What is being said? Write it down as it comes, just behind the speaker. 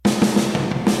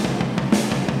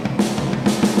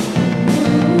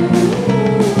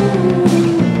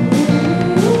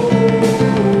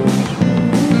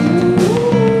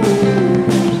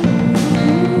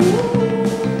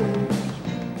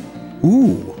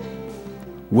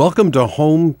Welcome to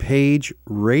Homepage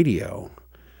Radio.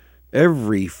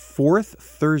 Every fourth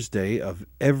Thursday of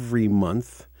every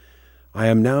month, I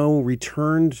am now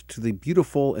returned to the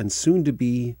beautiful and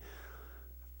soon-to-be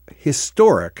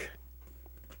historic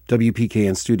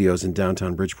WPKN Studios in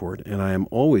downtown Bridgeport, and I am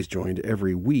always joined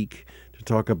every week to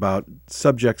talk about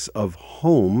subjects of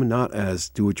home, not as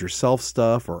do-it-yourself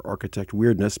stuff or architect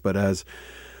weirdness, but as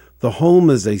the home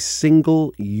is a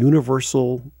single,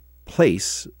 universal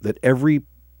place that every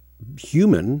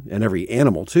human, and every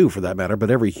animal too for that matter, but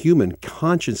every human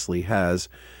consciously has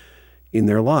in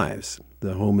their lives.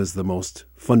 The home is the most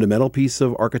fundamental piece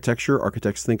of architecture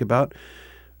architects think about,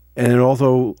 and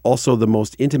also the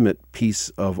most intimate piece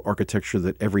of architecture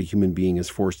that every human being is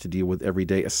forced to deal with every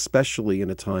day, especially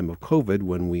in a time of COVID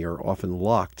when we are often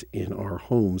locked in our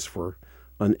homes for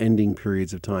unending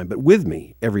periods of time. But with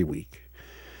me every week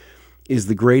is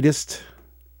the greatest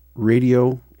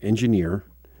radio engineer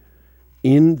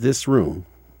in this room,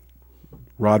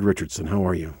 Rod Richardson. How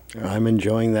are you? I'm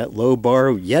enjoying that low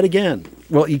bar yet again.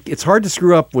 Well, it's hard to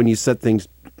screw up when you set things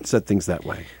that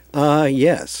way.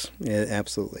 Yes,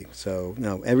 absolutely. So,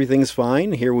 no, everything's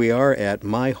fine. Here we are at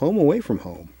my home away from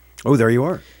home. Oh, there you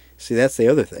are. See, that's the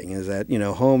other thing, is that,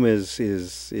 home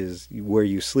is where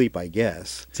you sleep, I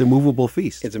guess. It's a movable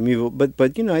feast. It's a movable,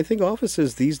 but I think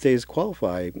offices these days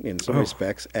qualify in some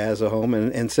respects as a home.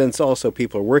 And since also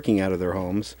people are working out of their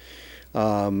homes,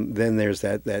 then there's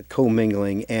that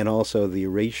commingling and also the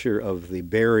erasure of the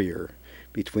barrier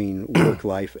between work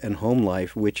life and home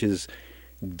life, which is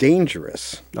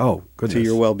dangerous to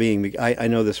your well-being. I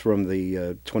know this from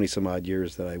the 20-some-odd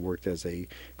years that I worked as a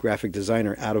graphic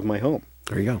designer out of my home.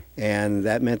 There you go. And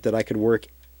that meant that I could work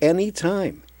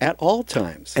anytime, at all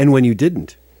times. And when you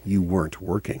didn't, you weren't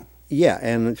working. Yeah,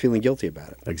 and feeling guilty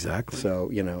about it. Exactly.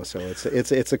 So, so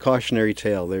it's a cautionary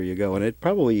tale. There you go. And it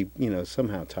probably,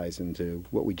 somehow ties into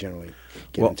what we generally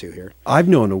get into here. I've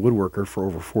known a woodworker for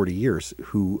over 40 years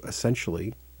who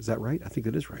essentially, is that right? I think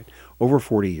that is right. Over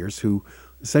 40 years who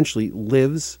essentially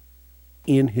lives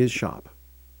in his shop.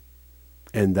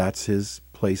 And that's his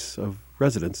place of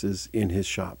residence, is in his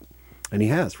shop. And he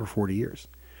has for 40 years.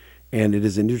 And it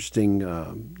is an interesting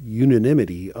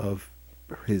unanimity of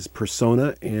his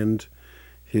persona and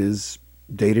his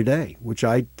day-to-day, which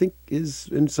I think is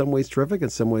in some ways terrific, in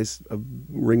some ways a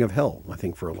ring of hell, I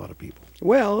think, for a lot of people.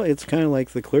 Well, it's kind of like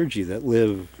the clergy that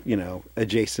live,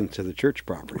 adjacent to the church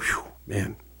property. Whew,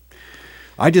 man.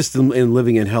 I just am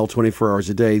living in hell 24 hours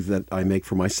a day that I make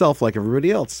for myself like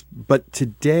everybody else. But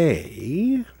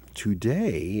today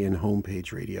in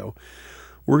Homepage Radio,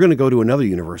 we're going to go to another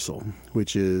universal,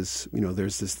 which is,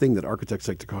 there's this thing that architects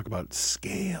like to talk about,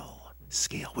 scale.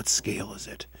 Scale. What scale is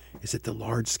it? Is it the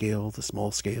large scale, the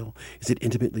small scale? Is it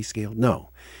intimately scaled? No.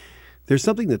 There's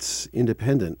something that's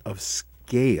independent of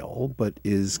scale, but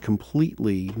is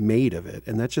completely made of it,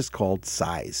 and that's just called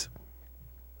size.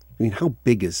 I mean, how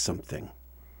big is something?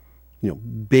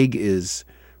 Big is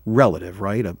relative,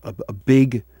 right? A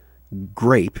big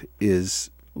grape is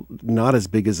not as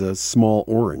big as a small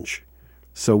orange.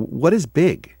 So what is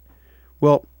big?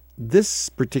 Well, this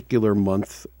particular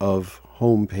month of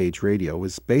Homepage Radio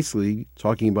is basically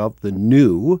talking about the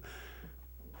new,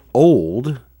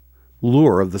 old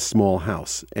lure of the small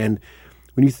house. And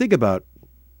when you think about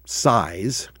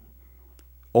size,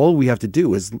 all we have to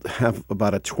do is have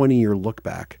about a 20-year look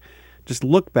back. Just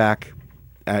look back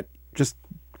at just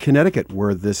Connecticut,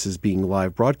 where this is being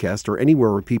live broadcast, or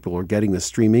anywhere where people are getting this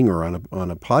streaming or on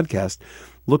a podcast.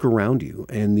 Look around you,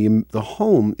 and the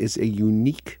home is a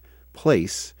unique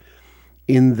place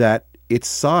in that its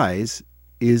size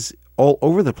is all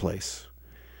over the place.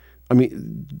 I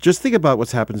mean, just think about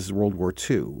what's happened since World War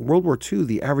II. World War II,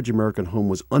 the average American home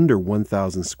was under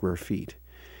 1,000 square feet.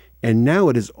 And now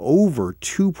it is over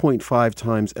 2.5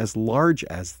 times as large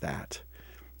as that.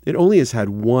 It only has had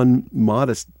one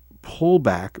modest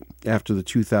pullback after the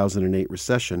 2008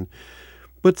 recession.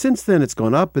 But since then, it's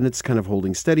gone up and it's kind of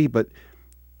holding steady. But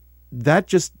that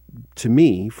just, to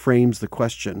me, frames the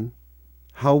question,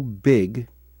 how big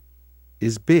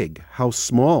is big? How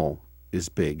small is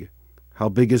big? How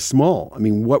big is small? I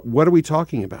mean, what are we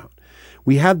talking about?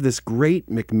 We had this great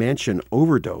McMansion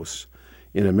overdose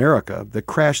in America that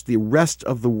crashed the rest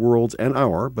of the world's and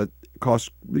but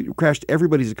crashed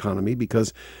everybody's economy,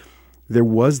 because there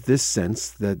was this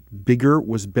sense that bigger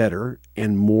was better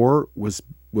and more was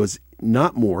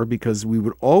not more, because we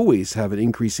would always have an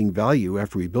increasing value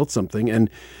after we built something,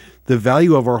 and the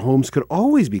value of our homes could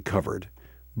always be covered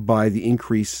by the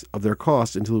increase of their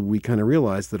cost, until we kind of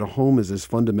realized that a home is as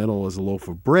fundamental as a loaf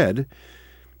of bread.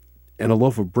 And a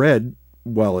loaf of bread,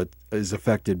 while it is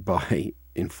affected by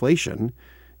inflation,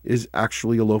 is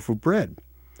actually a loaf of bread.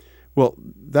 Well,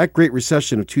 that Great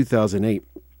Recession of 2008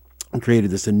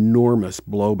 created this enormous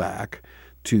blowback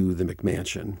to the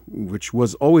McMansion, which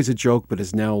was always a joke, but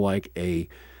is now like a,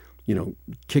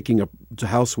 kicking a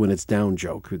house when it's down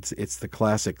joke. It's the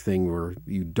classic thing where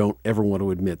you don't ever want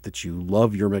to admit that you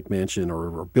love your McMansion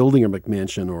or building a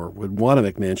McMansion or would want a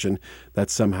McMansion.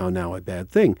 That's somehow now a bad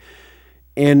thing.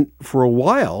 And for a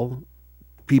while,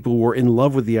 people were in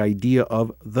love with the idea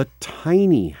of the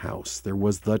tiny house. There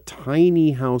was the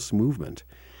tiny house movement.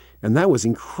 And that was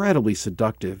incredibly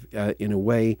seductive in a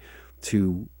way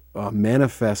to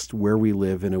manifest where we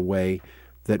live in a way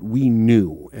that we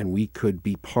knew and we could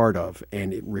be part of,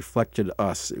 and it reflected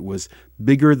us. It was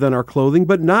bigger than our clothing,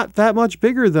 but not that much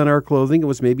bigger than our clothing. It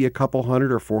was maybe a couple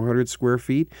hundred or 400 square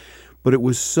feet, but it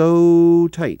was so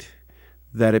tight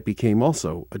that it became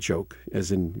also a joke,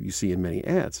 as in you see in many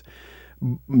ads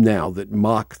now that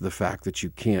mock the fact that you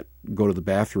can't go to the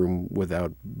bathroom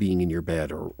without being in your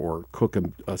bed or cook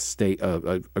a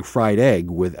fried egg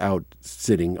without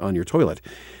sitting on your toilet.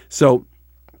 So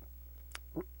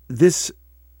this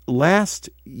last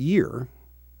year,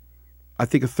 I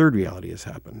think a third reality has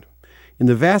happened. In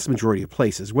the vast majority of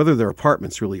places, whether they're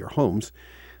apartments really or homes,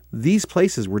 these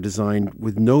places were designed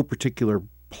with no particular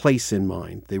place in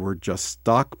mind. They were just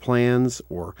stock plans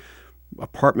or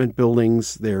apartment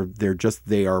buildings. They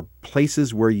are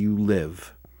places where you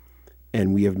live.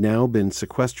 And we have now been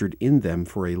sequestered in them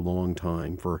for a long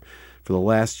time, for the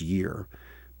last year.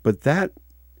 But that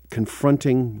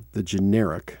confronting the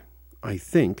generic, I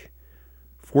think,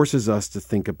 forces us to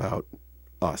think about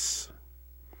us.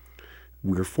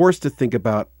 We're forced to think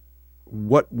about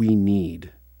what we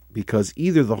need, because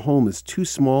either the home is too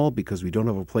small because we don't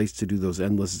have a place to do those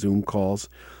endless Zoom calls,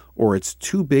 or it's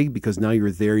too big because now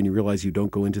you're there and you realize you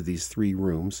don't go into these 3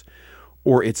 rooms,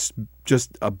 or it's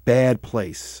just a bad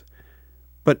place.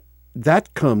 But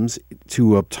that comes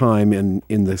to a time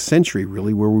in the century,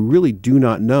 really, where we really do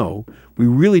not know. We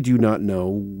really do not know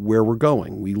where we're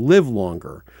going. We live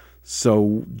longer.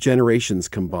 So generations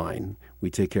combine. We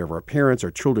take care of our parents.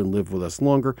 Our children live with us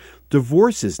longer.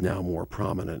 Divorce is now more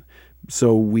prominent.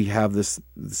 So we have this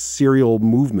serial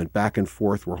movement back and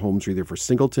forth where homes are either for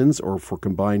singletons or for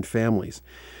combined families.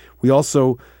 We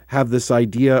also have this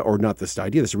idea, or not this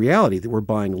idea, this reality that we're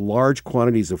buying large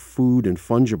quantities of food and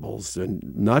fungibles, and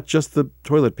not just the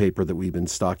toilet paper that we've been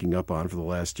stocking up on for the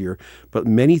last year, but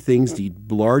many things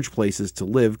need large places to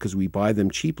live because we buy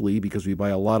them cheaply because we buy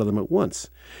a lot of them at once.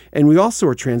 And we also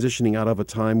are transitioning out of a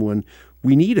time when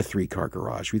we need a 3-car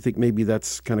garage. We think maybe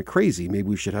that's kind of crazy. Maybe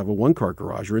we should have a 1-car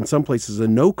garage, or in some places a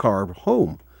no-car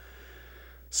home.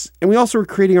 And we also are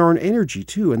creating our own energy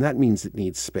too, and that means it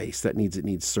needs space. That means it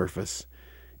needs surface.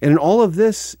 And in all of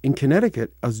this, in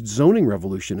Connecticut, a zoning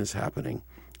revolution is happening.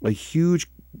 A huge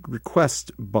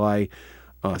request by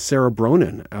Sarah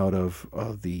Bronin out of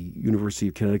the University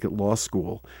of Connecticut Law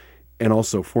School, and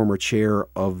also former chair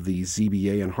of the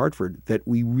ZBA in Hartford, that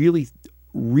we really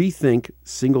rethink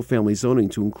single-family zoning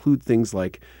to include things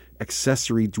like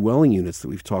accessory dwelling units that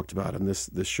we've talked about in this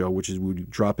show, which is we're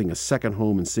dropping a second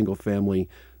home in single-family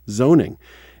zoning.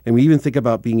 And we even think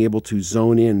about being able to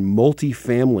zone in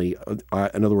multifamily,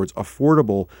 in other words,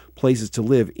 affordable places to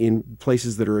live in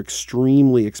places that are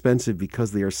extremely expensive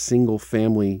because they are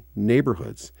single-family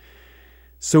neighborhoods.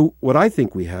 So what I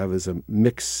think we have is a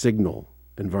mixed signal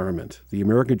environment. The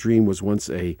American dream was once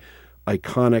a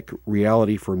iconic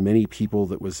reality for many people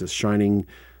that was a shining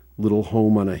little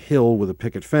home on a hill with a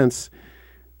picket fence,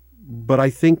 but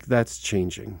I think that's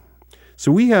changing.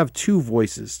 So we have 2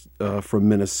 voices from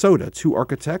Minnesota, 2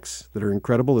 architects that are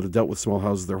incredible, that have dealt with small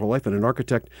houses their whole life, and an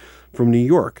architect from New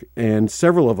York. And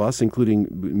several of us, including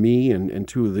me and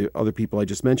 2 of the other people I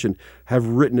just mentioned, have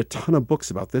written a ton of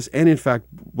books about this, and in fact,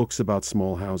 books about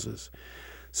small houses.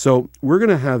 So we're going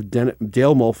to have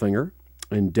Dale Mulfinger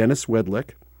and Dennis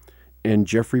Wedlick and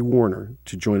Jeffrey Warner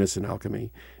to join us in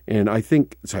Alchemy. And I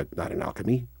think, sorry, not in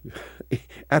Alchemy,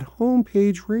 at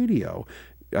Homepage Radio.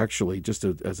 Actually, just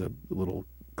as a little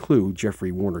clue,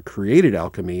 Jeffrey Warner created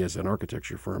Alchemy as an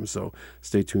architecture firm, so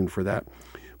stay tuned for that.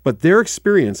 But their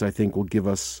experience, I think, will give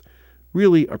us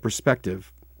really a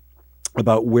perspective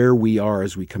about where we are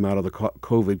as we come out of the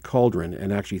COVID cauldron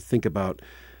and actually think about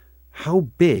how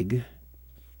big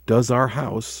does our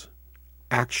house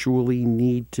actually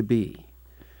need to be.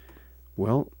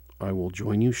 Well, I will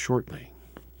join you shortly.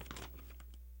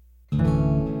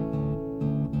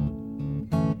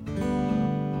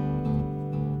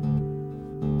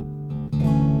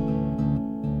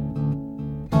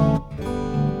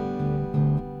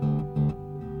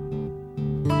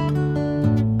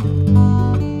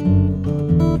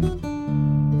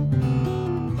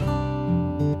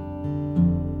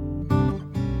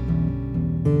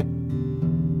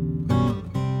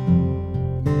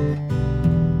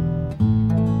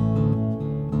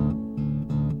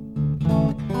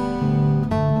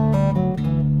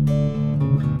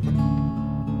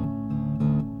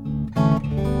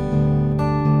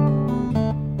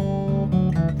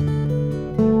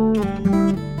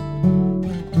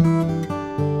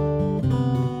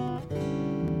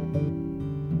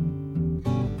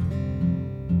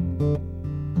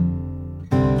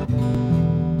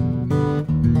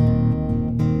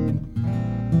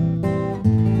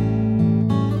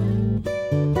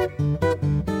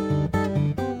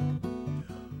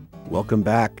 Welcome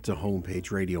back to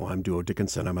Homepage Radio. I'm Duo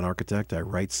Dickinson. I'm an architect. I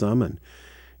write some, and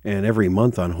every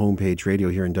month on Homepage Radio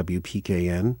here in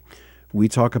WPKN, we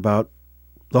talk about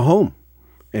the home.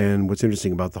 And what's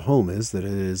interesting about the home is that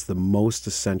it is the most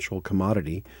essential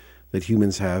commodity that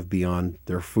humans have beyond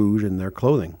their food and their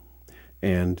clothing.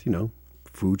 And,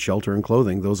 food, shelter, and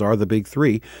clothing, those are the big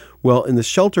three. Well, in the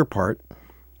shelter part,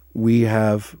 we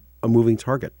have a moving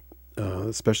target,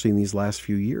 especially in these last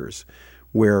few years,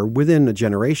 where within a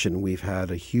generation we've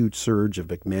had a huge surge of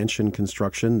McMansion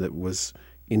construction that was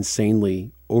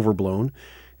insanely overblown,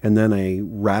 and then a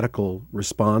radical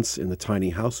response in the tiny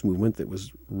house movement that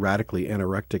was radically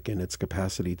anorectic in its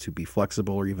capacity to be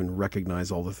flexible or even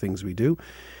recognize all the things we do.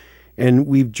 And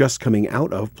we've just coming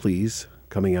out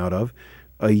of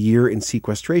a year in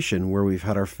sequestration where we've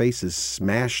had our faces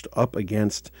smashed up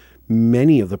against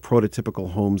many of the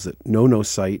prototypical homes that know no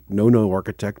site, know no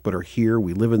architect, but are here.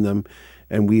 We live in them,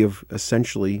 and we have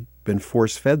essentially been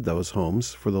force-fed those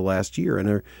homes for the last year, and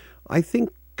are, I think,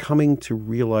 coming to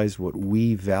realize what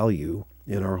we value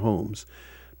in our homes.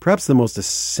 Perhaps the most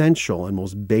essential and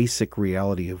most basic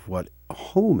reality of what a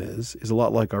home is a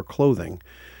lot like our clothing.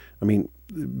 I mean,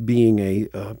 being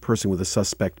a person with a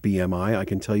suspect BMI, I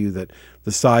can tell you that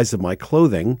the size of my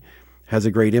clothing has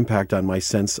a great impact on my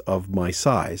sense of my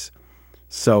size.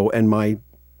 So, and my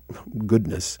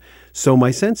goodness. So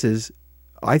my sense is,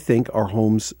 I think our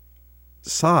home's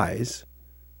size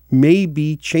may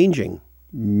be changing.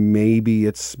 Maybe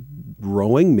it's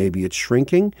growing, maybe it's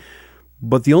shrinking.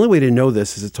 But the only way to know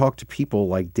this is to talk to people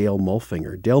like Dale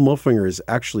Mulfinger. Dale Mulfinger is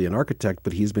actually an architect,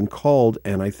 but he's been called,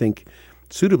 and I think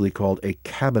suitably called, a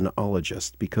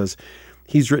cabinologist, because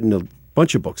he's written a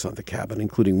bunch of books on the cabin,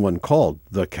 including one called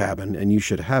The Cabin, and you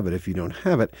should have it if you don't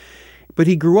have it. But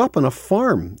he grew up on a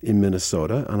farm in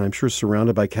Minnesota, and I'm sure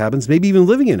surrounded by cabins, maybe even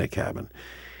living in a cabin.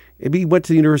 He went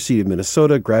to the University of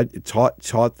Minnesota,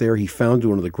 taught there. He founded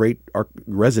one of the great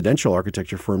residential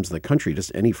architecture firms in the country,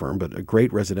 just any firm, but a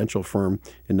great residential firm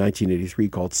in 1983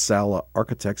 called Sala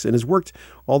Architects, and has worked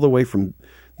all the way from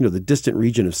the distant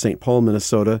region of St. Paul,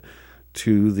 Minnesota,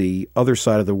 to the other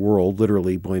side of the world,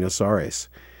 literally Buenos Aires.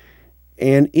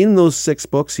 And in those 6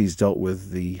 books, he's dealt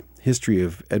with the history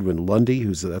of Edwin Lundy,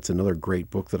 that's another great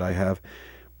book that I have.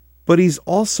 But he's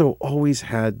also always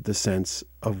had the sense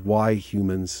of why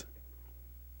humans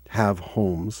have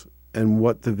homes and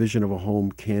what the vision of a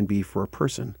home can be for a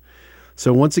person.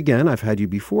 So once again, I've had you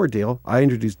before, Dale. I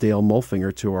introduced Dale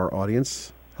Mulfinger to our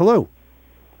audience. Hello.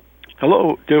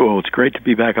 Hello, Duo. It's great to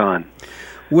be back on.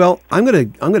 Well, I'm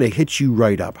gonna hit you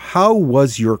right up. How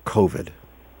was your COVID?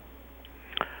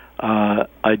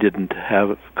 I didn't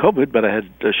have COVID, but I had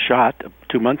a shot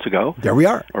 2 months ago. There we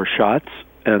are. Or shots,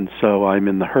 and so I'm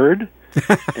in the herd.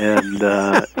 And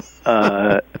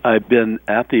I've been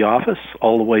at the office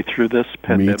all the way through this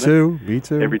pandemic. Me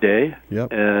too. Every day.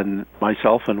 Yep. And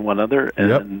myself and one other,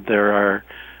 and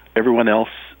everyone else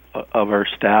of our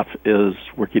staff is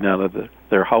working out of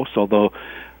their house, although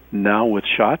now with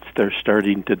shots, they're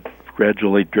starting to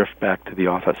gradually drift back to the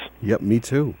office. Yep, me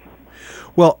too.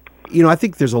 Well, I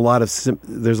think there's a lot of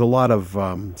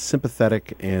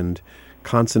sympathetic and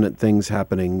consonant things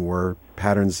happening where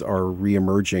patterns are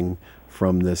reemerging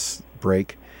from this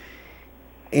break.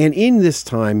 And in this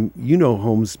time,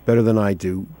 homes better than I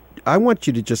do. I want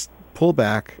you to just pull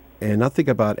back and not think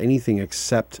about anything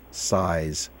except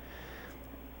size.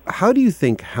 How do you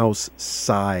think house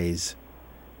size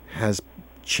has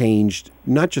changed,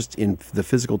 not just in the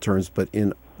physical terms, but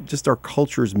in just our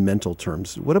culture's mental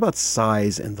terms? What about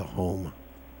size and the home?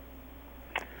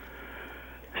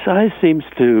 Size seems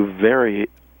to vary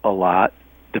a lot,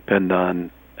 depend on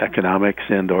economics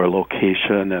and or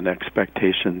location and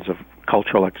expectations of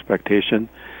cultural expectation.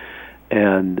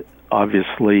 And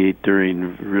obviously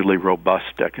during really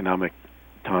robust economic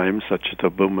times, such as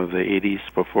the boom of the 80s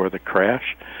before the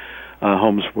crash,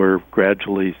 homes were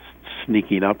gradually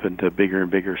sneaking up into bigger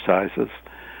and bigger sizes.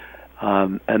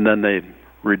 And then they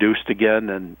reduced again,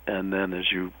 and then,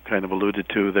 as you kind of alluded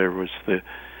to, there's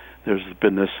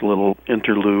been this little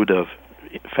interlude of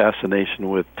fascination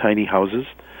with tiny houses.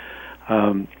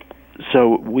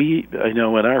 So I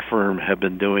know in our firm, have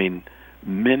been doing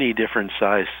many different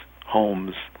size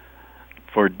homes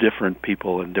for different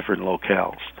people in different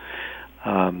locales.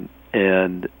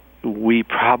 And we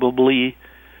probably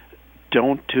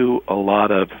don't do a lot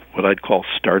of what I'd call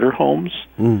starter homes.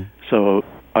 So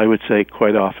I would say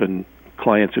quite often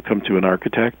clients who come to an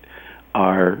architect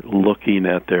are looking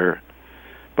at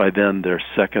by then their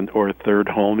second or third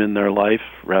home in their life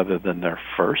rather than their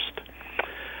first.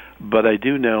 But I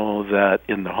do know that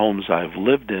in the homes I've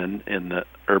lived in the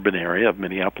urban area of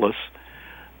Minneapolis,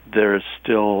 there's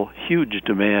still huge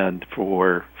demand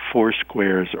for four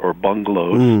squares or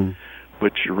bungalows,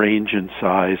 which range in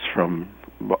size from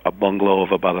a bungalow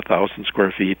of about 1,000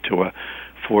 square feet to a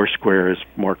four squares,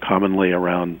 more commonly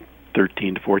around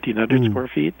 1,300 to 1,400 square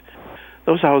feet.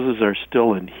 Those houses are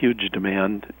still in huge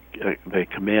demand. They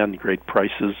command great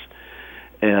prices,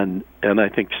 and I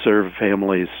think serve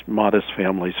families, modest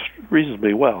families,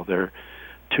 reasonably well. They're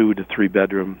 2 to 3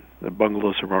 bedroom. The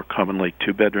bungalows are more commonly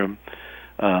 2 bedroom.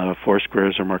 Four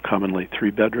squares are more commonly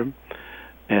 3 bedroom,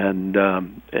 and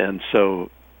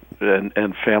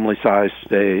family size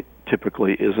today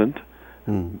typically isn't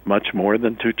much more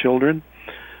than 2 children.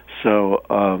 So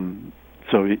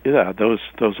yeah,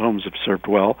 those homes have served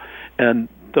well, and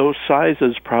those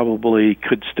sizes probably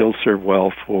could still serve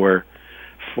well for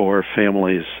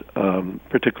families,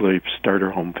 particularly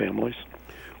starter home families.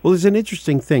 Well, there's an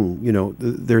interesting thing. You know,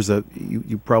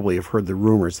 you probably have heard the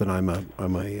rumors that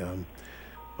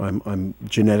I'm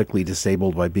genetically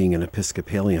disabled by being an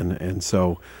Episcopalian, and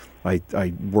so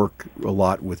I work a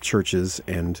lot with churches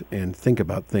and think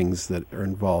about things that are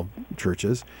involved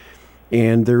churches.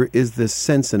 And there is this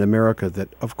sense in America that,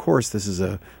 of course, this is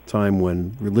a time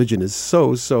when religion is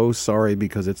so sorry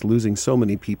because it's losing so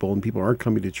many people and people aren't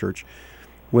coming to church,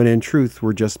 when in truth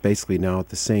we're just basically now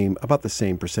at about the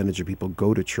same percentage of people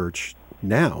go to church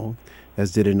now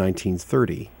as did in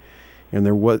 1930. And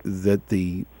there was that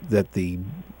the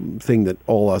thing that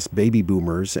all us baby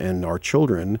boomers and our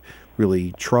children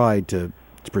really tried to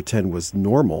pretend was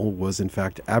normal was in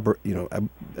fact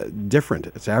different.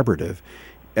 It's aberrative.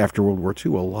 After World War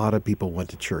II, a lot of people went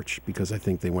to church because I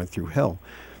think they went through hell.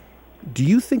 Do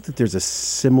you think that there's a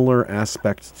similar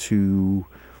aspect to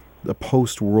the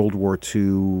post-World War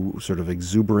II sort of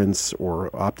exuberance or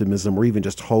optimism or even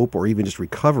just hope or even just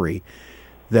recovery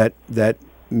that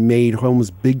made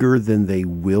homes bigger than they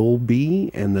will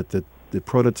be, and that the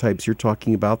prototypes you're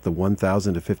talking about, the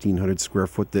 1,000 to 1,500 square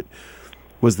foot that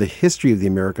was the history of the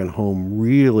American home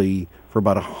really for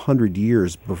about 100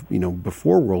 years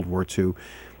before World War II,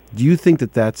 do you think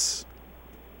that that's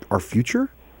our future?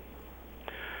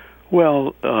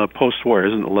 Well, post-war,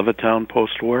 isn't Levittown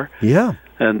post-war? Yeah.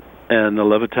 And the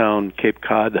Levittown Cape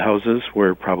Cod houses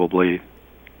were probably,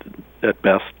 at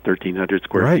best, 1,300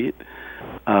 square feet.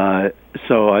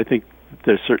 So I think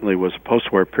there certainly was a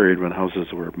post-war period when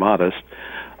houses were modest.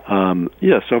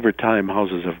 Yes, over time,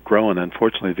 houses have grown.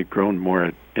 Unfortunately, they've grown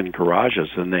more in garages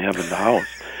than they have in the house.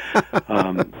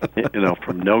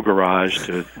 From no garage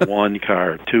to 1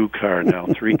 car, 2 car, now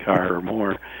 3 car or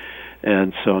more.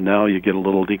 And so now you get a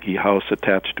little dinky house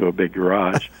attached to a big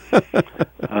garage.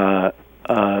 But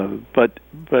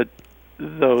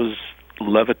those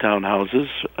Levittown houses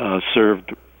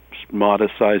served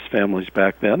modest-sized families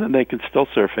back then, and they can still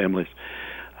serve families.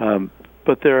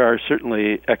 But there are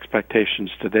certainly expectations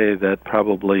today that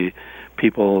probably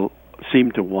people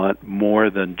seem to want more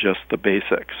than just the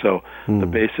basics. So the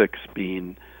basics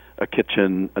being a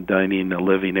kitchen, a dining, a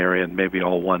living area, and maybe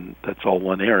that's all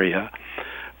one area.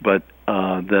 But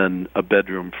then a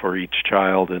bedroom for each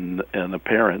child and the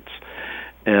parents.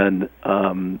 And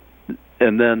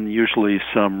then usually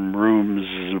some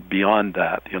rooms beyond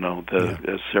that,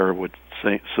 as Sarah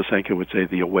Sasenka would say,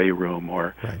 the away room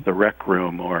or the rec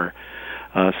room or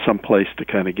some place to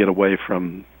kind of get away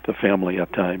from the family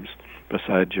at times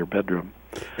besides your bedroom.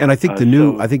 And I think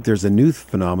I think there's a new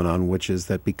phenomenon, which is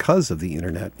that because of the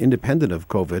internet, independent of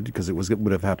COVID, because it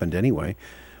would have happened anyway,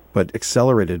 but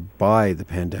accelerated by the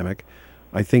pandemic,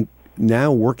 I think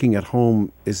now working at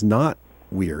home is not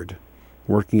weird.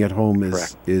 Working at home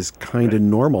is kind of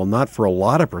normal, not for a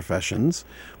lot of professions,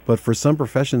 but for some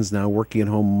professions now, working at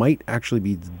home might actually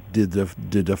be the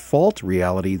default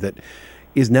reality that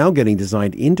is now getting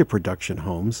designed into production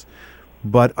homes.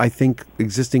 But I think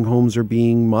existing homes are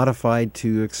being modified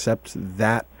to accept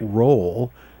that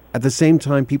role. At the same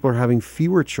time, people are having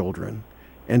fewer children,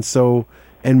 and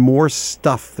more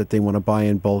stuff that they want to buy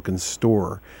in bulk and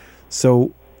store.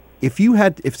 So if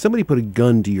somebody put a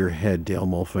gun to your head, Dale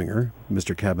Molfinger,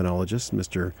 Mr. Cabinologist,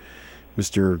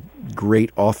 Mr.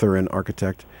 great author and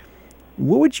architect,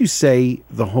 what would you say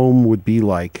the home would be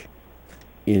like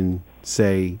in,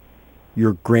 say,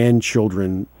 your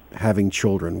grandchildren having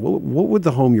children? What would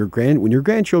the home when your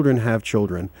grandchildren have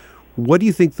children, what do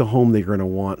you think the home they're going to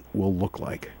want will look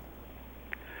like?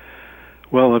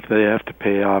 Well, if they have to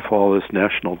pay off all this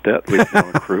national debt we've now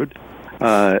accrued,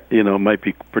 it might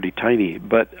be pretty tiny.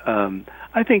 But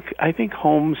I think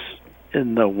homes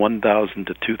in the 1,000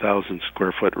 to 2,000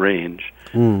 square foot range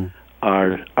will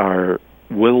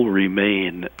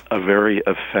remain a very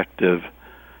effective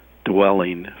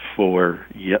dwelling for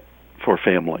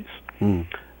families.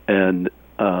 And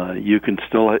you can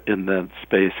still, in that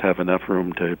space, have enough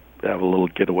room to have a little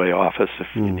getaway office if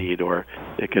you need, or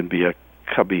it can be a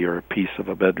cubby or a piece of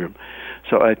a bedroom.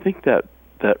 So I think that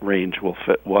range will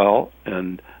fit well,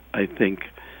 and I think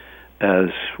as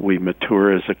we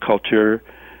mature as a culture,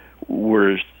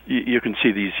 you can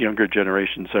see these younger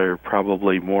generations are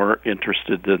probably more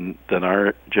interested than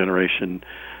our generation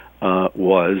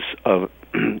was of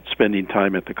spending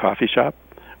time at the coffee shop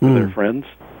with their friends.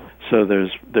 So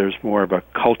there's more of a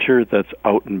culture that's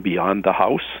out and beyond the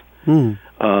house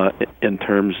in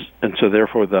terms, and so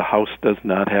therefore the house does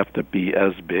not have to be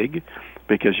as big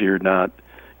because you're not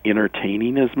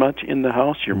entertaining as much in the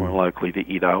house. You're more likely to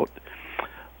eat out,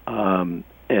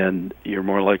 and you're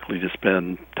more likely to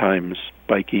spend times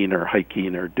biking or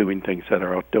hiking or doing things that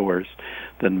are outdoors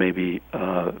than maybe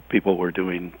people were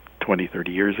doing 20,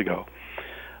 30 years ago.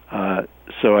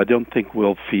 So I don't think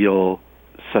we'll feel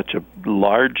such a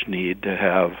large need to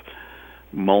have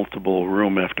multiple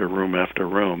room after room after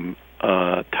room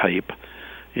type.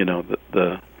 You know,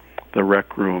 the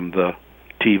rec room, the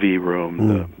TV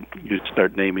room, you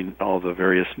start naming all the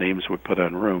various names we put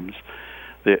on rooms.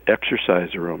 The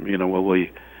exercise room, you know,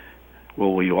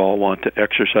 will we all want to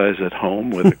exercise at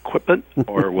home with equipment,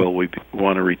 or will we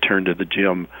want to return to the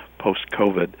gym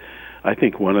post-COVID? I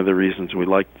think one of the reasons we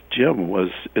liked the gym was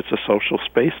it's a social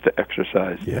space to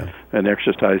exercise. Yeah. And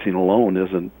exercising alone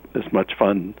isn't as much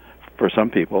fun for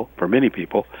some people, for many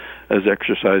people, as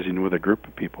exercising with a group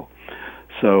of people.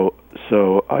 So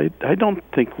I don't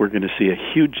think we're going to see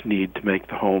a huge need to make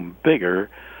the home bigger,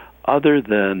 other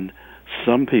than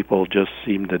some people just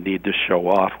seem to need to show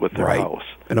off with their house.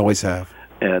 And always have.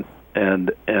 And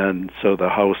so the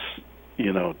house,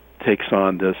 you know, takes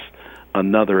on this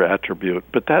another attribute.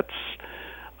 But that's,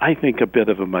 I think, a bit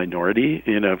of a minority.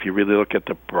 You know, if you really look at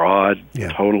the broad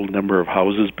total number of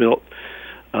houses built,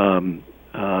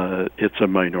 it's a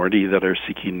minority that are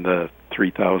seeking the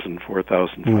 3,000,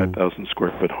 4,000, 5,000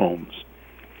 square foot homes.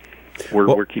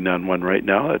 We're working on one right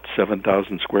now at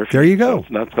 7,000 square feet. There you go.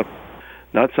 So it's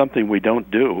not something we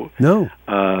don't do. No.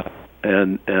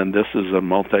 And this is a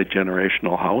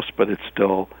multi-generational house, but it's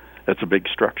a big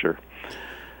structure.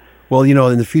 Well, you know,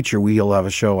 in the future, we'll have a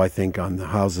show, I think, on the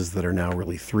houses that are now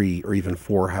really 3 or even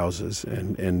 4 houses.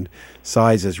 And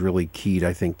size is really keyed,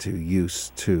 I think, to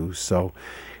use, too. So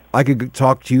I could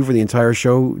talk to you for the entire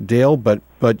show, Dale, but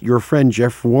your friend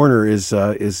Jeff Warner is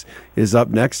up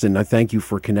next, and I thank you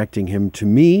for connecting him to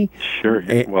me. Sure.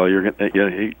 Well, you're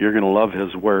gonna love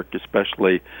his work,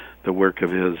 especially the work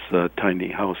of his tiny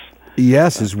house.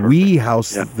 Yes, his wee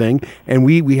house thing. And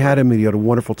we had him, he had a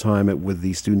wonderful time with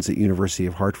the students at University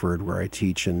of Hartford, where I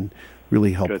teach, and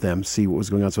really helped them see what was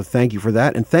going on. So thank you for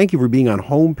that, and thank you for being on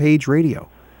Homepage Radio.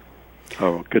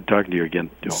 Oh, good talking to you again,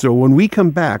 Joel. So when we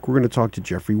come back, we're going to talk to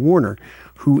Jeffrey Warner,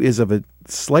 who is of a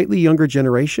slightly younger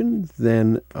generation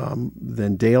than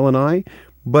Dale and I,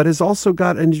 but has also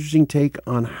got an interesting take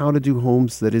on how to do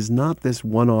homes that is not this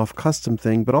one-off custom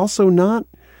thing, but also not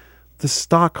the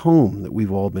stock home that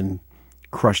we've all been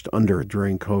crushed under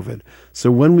during COVID. So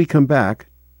when we come back,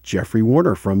 Jeffrey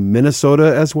Warner from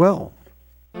Minnesota as well.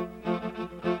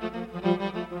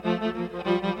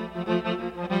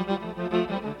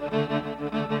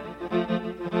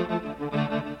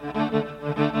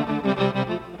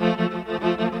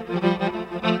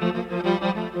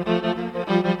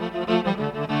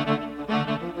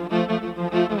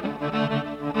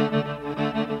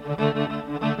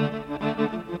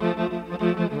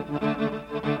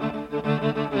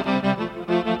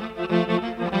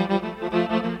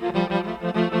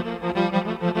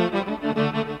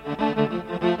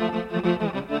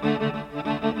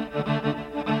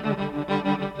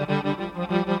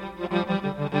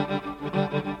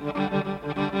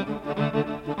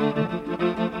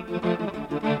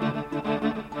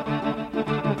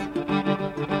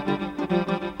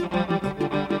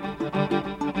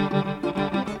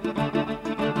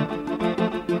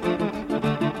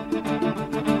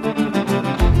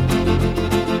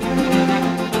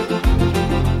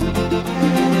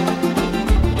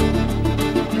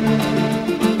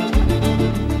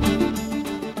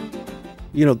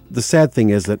 You know, the sad thing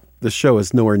is that the show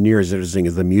is nowhere near as interesting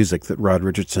as the music that Rod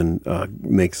Richardson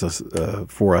makes us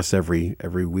for us every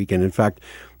week, and in fact,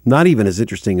 not even as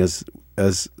interesting as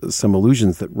some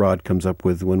illusions that Rod comes up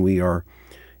with when we are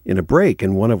in a break.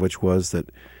 And one of which was that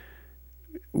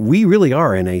we really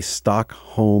are in a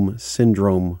Stockholm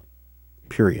syndrome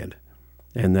period,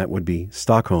 and that would be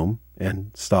Stockholm and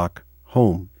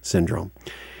Stockholm syndrome.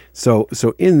 So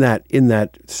in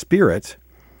that spirit,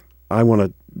 I want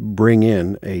to bring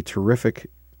in a terrific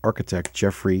architect,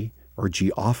 Jeffrey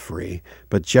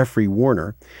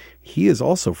Warner, he is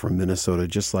also from Minnesota,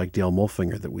 just like Dale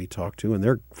Mulfinger that we talked to, and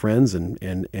they're friends,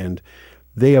 and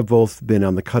they have both been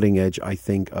on the cutting edge, I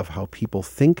think, of how people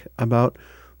think about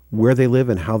where they live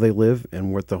and how they live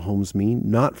and what the homes mean,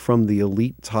 not from the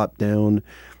elite top-down,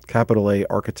 capital A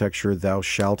architecture, thou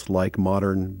shalt like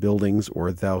modern buildings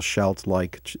or thou shalt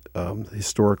like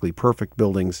historically perfect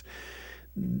buildings,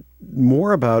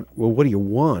 more about, well, what do you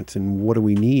want and what do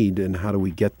we need and how do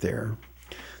we get there?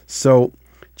 So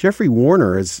Jeffrey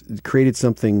Warner has created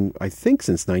something, I think,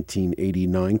 since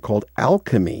 1989 called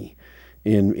Alchemy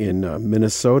in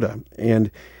Minnesota. And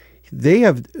they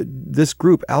have, this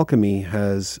group, Alchemy,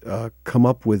 has come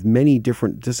up with many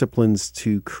different disciplines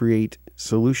to create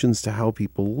solutions to how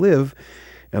people live.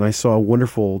 And I saw a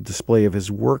wonderful display of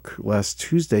his work last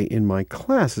Tuesday in my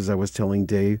class, as I was telling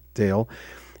Dale.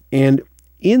 And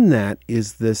in that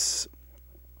is this,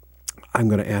 I'm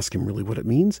going to ask him really what it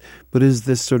means, but is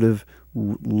this sort of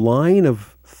line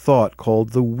of thought called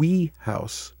the We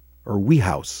House, or We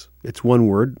House. It's one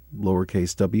word,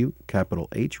 lowercase w, capital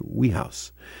H, We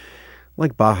House.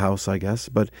 Like Bauhaus, I guess.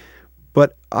 But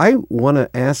I want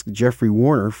to ask Jeffrey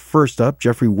Warner, first up.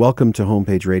 Jeffrey, welcome to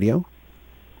Homepage Radio.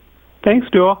 Thanks,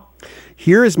 Duo.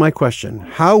 Here is my question.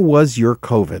 How was your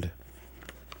COVID?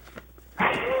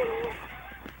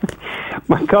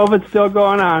 My COVID's still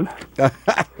going on.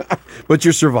 But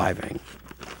you're surviving.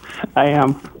 I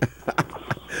am.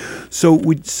 So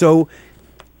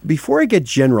before I get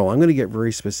general, I'm going to get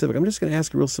very specific. I'm just going to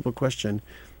ask a real simple question.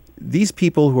 These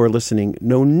people who are listening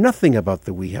know nothing about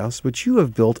the We House, but you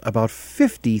have built about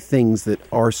 50 things that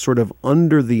are sort of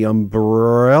under the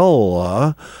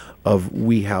umbrella of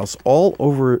We House all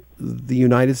over the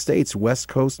United States, West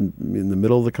Coast, in the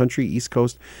middle of the country, East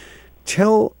Coast.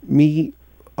 Tell me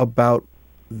about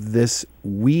this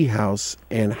We House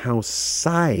and how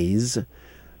size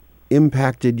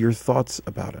impacted your thoughts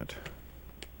about it.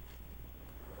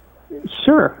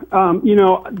 Sure.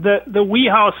 The We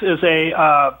House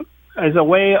is a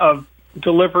way of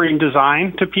delivering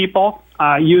design to people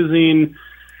using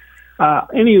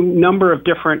any number of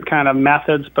different kind of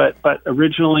methods, but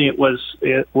originally it was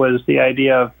the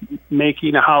idea of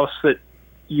making a house that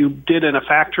you did in a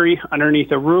factory underneath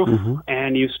a roof, mm-hmm.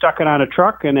 and you stuck it on a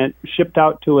truck, and it shipped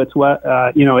out to its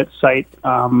site,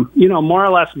 more or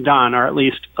less done, or at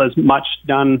least as much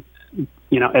done,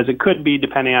 as it could be,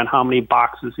 depending on how many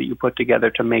boxes that you put together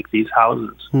to make these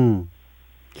houses. And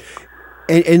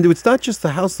it's not just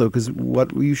the house, though, because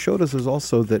what you showed us is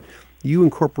also that you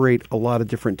incorporate a lot of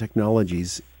different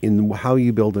technologies in how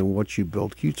you build and what you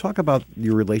build. Can you talk about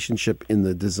your relationship in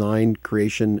the design,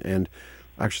 creation, and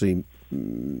actually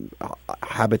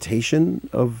habitation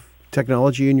of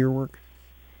technology in your work?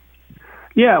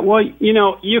 Yeah, well,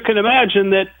 you can imagine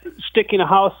that sticking a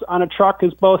house on a truck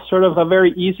is both sort of a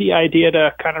very easy idea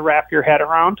to kind of wrap your head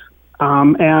around,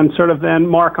 and sort of then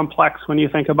more complex when you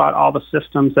think about all the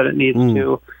systems that it needs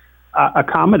to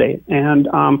accommodate. And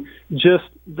just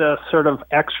the sort of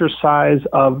exercise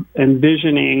of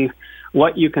envisioning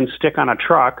what you can stick on a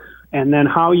truck and then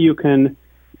how you can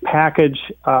package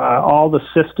all the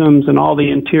systems and all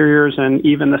the interiors and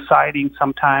even the siding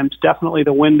sometimes, definitely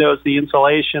the windows, the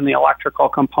insulation, the electrical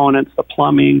components, the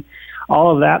plumbing,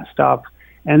 all of that stuff,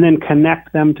 and then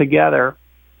connect them together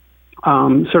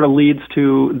sort of leads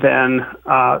to then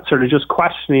sort of just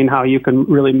questioning how you can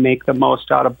really make the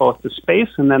most out of both the space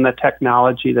and then the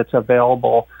technology that's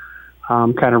available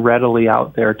kind of readily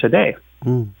out there today.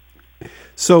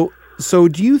 So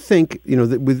do you think,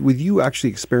 that with you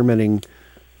actually experimenting,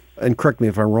 and correct me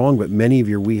if I'm wrong, but many of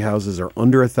your We Houses are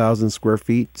under 1,000 square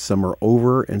feet, some are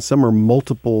over, and some are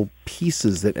multiple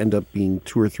pieces that end up being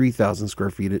 2,000 or 3,000 square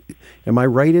feet. Am I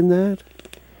right in that?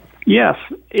 Yes.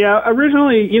 Yeah.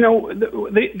 Originally,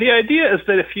 the idea is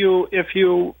that if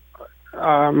you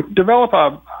develop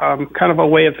a kind of a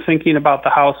way of thinking about the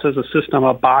house as a system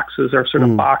of boxes or sort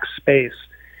of box space,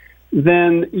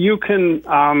 then you can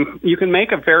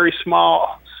make a very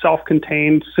small,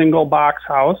 self-contained single box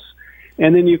house.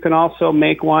 And then you can also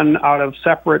make one out of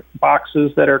separate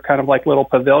boxes that are kind of like little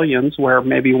pavilions where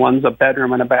maybe one's a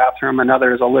bedroom and a bathroom,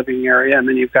 another is a living area, and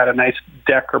then you've got a nice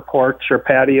deck or porch or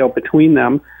patio between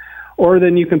them. Or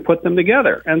then you can put them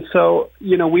together. And so,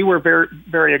 we were very,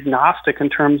 very agnostic in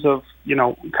terms of,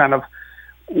 kind of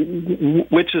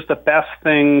which is the best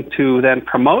thing to then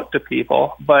promote to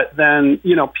people. But then,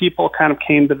 people kind of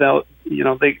came to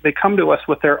they come to us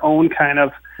with their own kind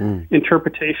of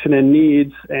interpretation and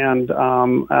needs, and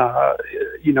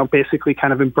basically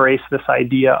kind of embrace this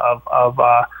idea of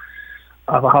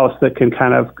a house that can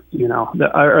kind of,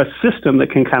 or a system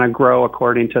that can kind of grow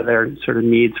according to their sort of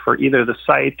needs for either the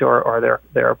site or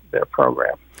their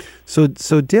program. So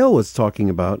Dale was talking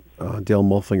about, Dale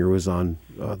Mulfinger was on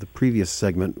the previous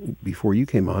segment before you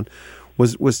came on,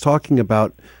 was talking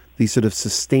about the sort of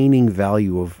sustaining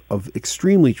value of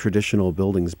extremely traditional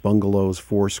buildings, bungalows,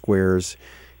 four squares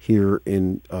here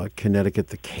in Connecticut,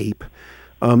 the Cape.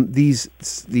 These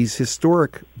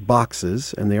historic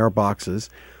boxes, and they are boxes,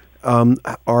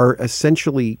 are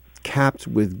essentially capped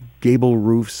with gable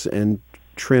roofs and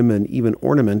trim and even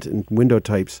ornament and window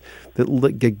types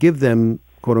that give them,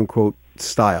 quote unquote,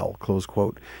 style, close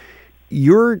quote.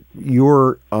 Your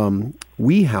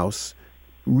Wee House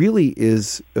really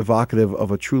is evocative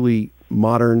of a truly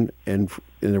modern and,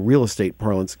 in a real estate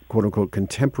parlance, quote unquote,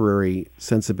 contemporary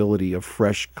sensibility of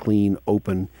fresh, clean,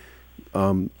 open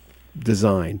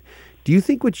design. Do you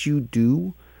think what you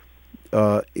do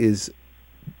is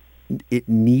it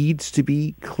needs to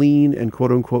be clean and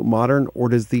quote unquote modern, or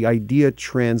does the idea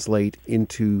translate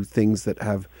into things that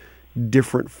have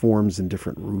different forms and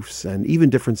different roofs and even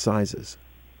different sizes?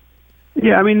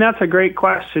 Yeah, I mean, that's a great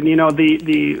question.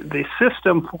 The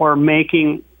system for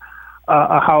making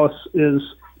a house is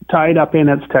tied up in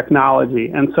its technology,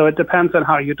 and so it depends on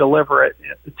how you deliver it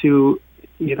to,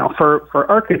 for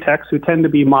architects who tend to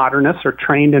be modernists or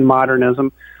trained in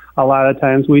modernism. A lot of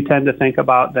times we tend to think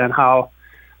about then how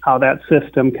that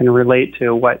system can relate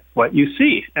to what you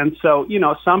see. And so,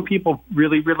 some people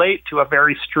really relate to a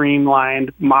very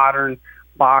streamlined, modern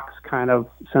box kind of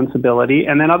sensibility.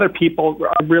 And then other people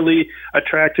are really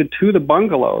attracted to the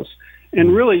bungalows.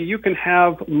 And really, you can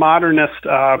have modernist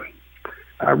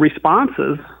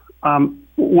responses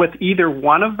with either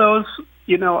one of those,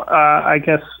 I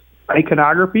guess,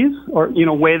 iconographies or,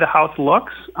 way the house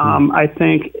looks, I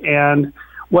think. And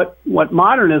what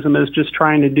modernism is just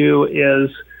trying to do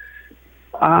is,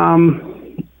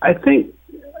 I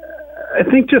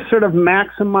think just sort of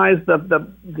maximize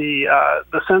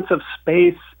the sense of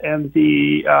space and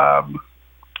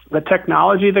the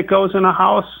technology that goes in a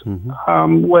house,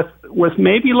 with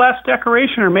maybe less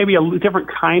decoration or maybe a different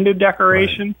kind of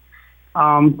decoration,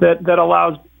 that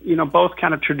allows both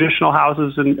kind of traditional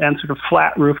houses and sort of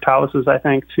flat roofed houses, I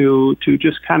think, to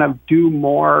just kind of do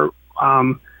more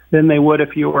than they would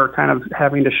if you were kind of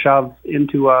having to shove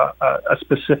into a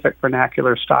specific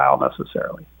vernacular style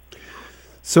necessarily.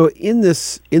 So in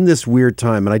this weird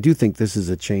time, and I do think this is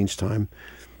a change time,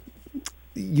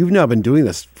 you've now been doing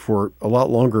this for a lot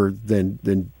longer than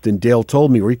Dale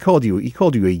told me, or he called you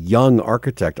a young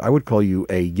architect. I would call you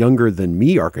a younger than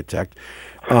me architect.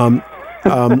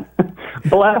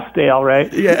 Bless Dale,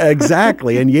 right? Yeah,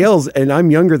 exactly. And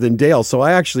I'm younger than Dale, so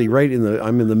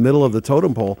I'm in the middle of the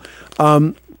totem pole.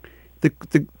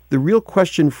 The real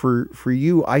question for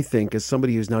you, I think, as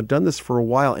somebody who's now done this for a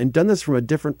while and done this from a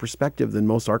different perspective than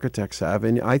most architects have,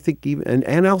 and I think even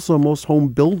and also most home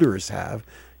builders have,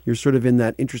 you're sort of in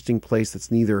that interesting place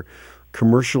that's neither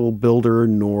commercial builder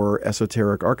nor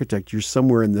esoteric architect. You're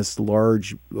somewhere in this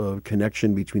large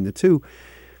connection between the two.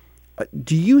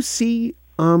 Do you see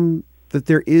that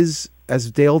there is, as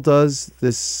Dale does,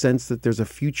 this sense that there's a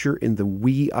future in the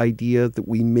we idea, that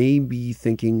we may be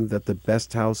thinking that the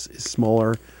best house is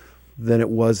smaller than it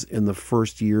was in the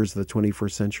first years of the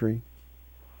 21st century?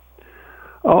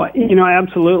 Oh,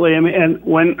 absolutely. I mean, and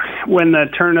when the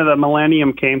turn of the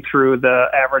millennium came through, the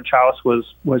average house was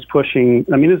pushing.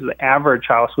 I mean, this is the average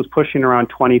house was pushing around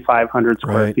 2,500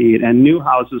 square feet, and new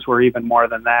houses were even more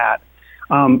than that.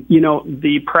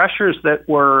 The pressures that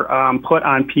were put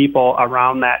on people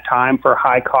around that time for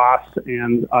high costs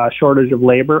and shortage of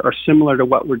labor are similar to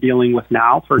what we're dealing with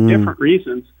now for different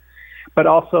reasons, but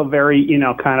also very,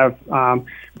 kind of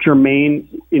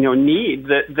germane, need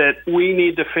that we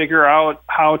need to figure out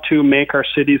how to make our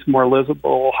cities more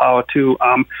livable, how to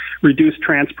reduce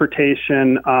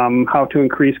transportation, how to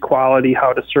increase quality,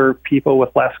 how to serve people with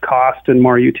less cost and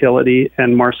more utility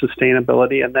and more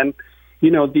sustainability. And then,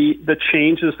 the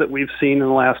changes that we've seen in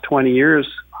the last 20 years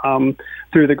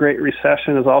through the Great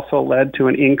Recession has also led to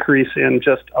an increase in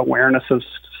just awareness of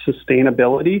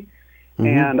sustainability.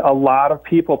 And a lot of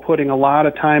people putting a lot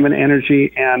of time and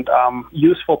energy and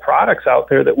useful products out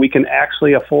there that we can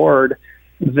actually afford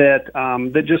that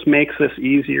just makes this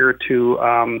easier to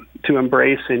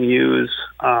embrace and use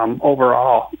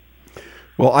overall.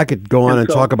 Well, I could go on and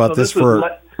talk about this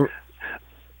for.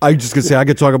 I just could say we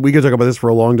could talk about this for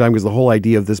a long time, because the whole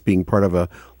idea of this being part of a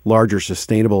larger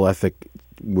sustainable ethic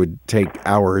would take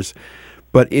hours.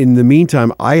 But in the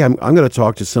meantime, I'm going to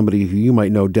talk to somebody who you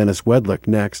might know, Dennis Wedlick,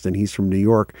 next, and he's from New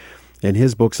York, and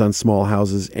his book's on small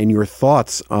houses, and your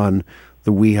thoughts on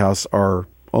the Wee House are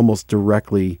almost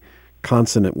directly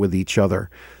consonant with each other.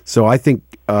 So I think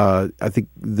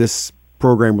this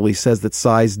program really says that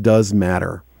size does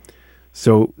matter.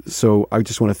 So I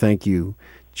just want to thank you,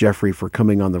 Jeffrey, for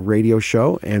coming on the radio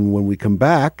show. And when we come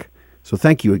back, so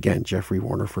thank you again, Jeffrey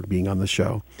Warner, for being on the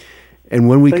show. And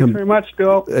when we Thanks very much,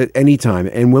 Bill. Anytime.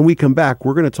 And when we come back,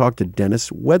 we're going to talk to Dennis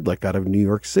Wedlick out of New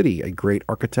York City, a great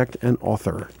architect and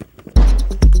author.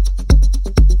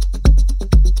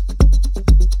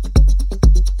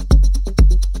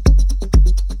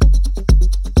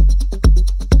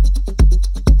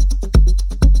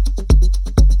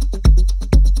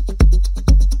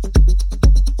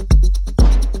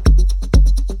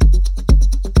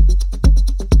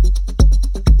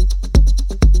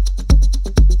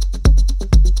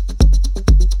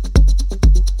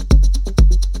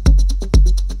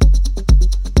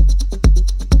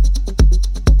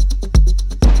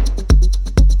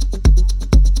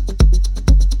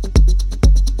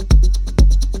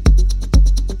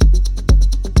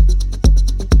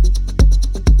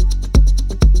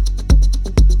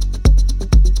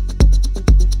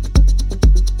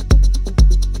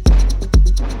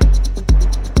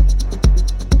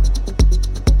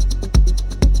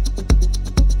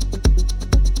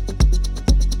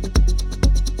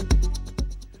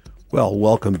 Well,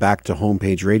 welcome back to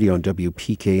Homepage Radio on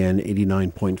WPKN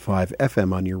 89.5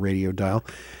 FM on your radio dial.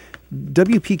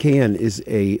 WPKN is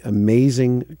an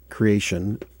amazing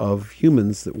creation of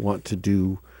humans that want to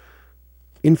do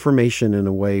information in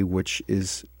a way which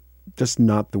is just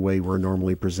not the way we're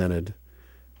normally presented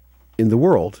in the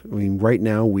world. I mean, right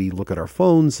now we look at our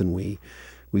phones and we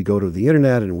go to the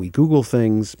internet and we Google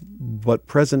things, but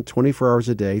present 24 hours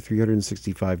a day,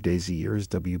 365 days a year is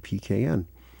WPKN.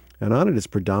 And on it is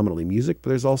predominantly music, but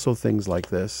there's also things like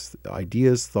this,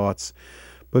 ideas, thoughts,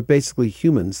 but basically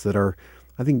humans that are,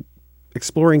 I think,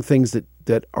 exploring things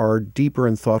that are deeper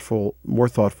and thoughtful, more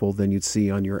thoughtful than you'd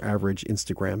see on your average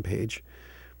Instagram page.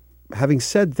 Having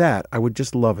said that, I would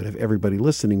just love it if everybody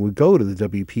listening would go to the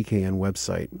WPKN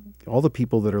website. All the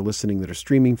people that are listening that are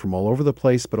streaming from all over the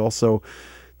place, but also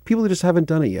people that just haven't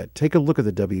done it yet. Take a look at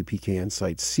the WPKN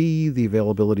site. See the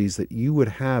availabilities that you would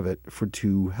have it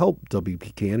to help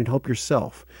WPKN and help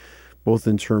yourself, both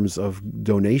in terms of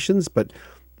donations, but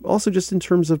also just in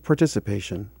terms of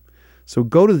participation. So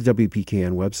go to the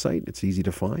WPKN website. It's easy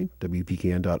to find,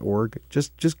 WPKN.org.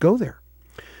 Just go there.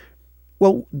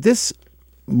 Well, this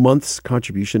month's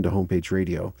contribution to Homepage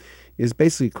Radio is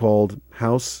basically called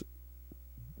House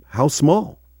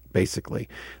Small. Basically,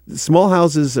 small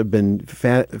houses have been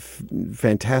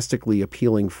fantastically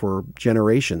appealing for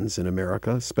generations in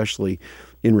America, especially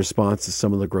in response to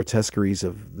some of the grotesqueries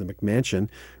of the McMansion,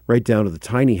 right down to the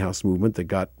tiny house movement that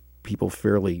got people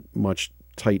fairly much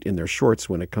tight in their shorts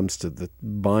when it comes to the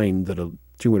bind that a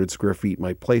 200 square feet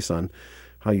might place on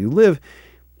how you live.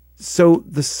 So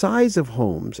the size of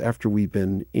homes, after we've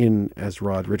been in, as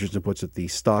Rod Richardson puts it, the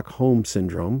Stockholm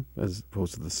Syndrome, as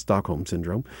opposed to the Stockholm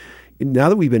Syndrome, now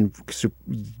that we've been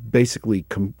basically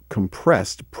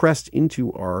pressed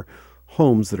into our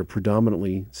homes that are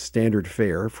predominantly standard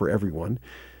fare for everyone,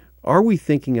 are we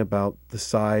thinking about the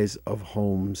size of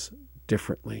homes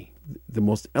differently? The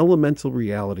most elemental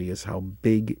reality is how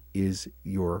big is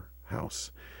your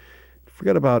house.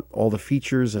 Forget about all the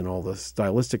features and all the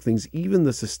stylistic things, even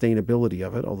the sustainability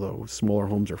of it, although smaller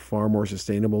homes are far more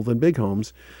sustainable than big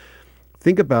homes.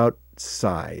 Think about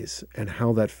size and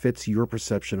how that fits your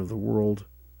perception of the world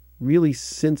really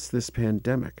since this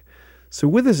pandemic. So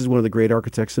with us is one of the great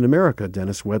architects in America,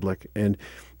 Dennis Wedlick. And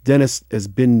Dennis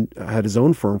had his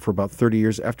own firm for about 30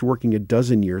 years after working a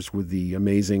dozen years with the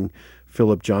amazing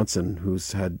Philip Johnson,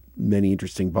 who's had many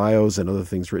interesting bios and other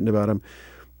things written about him.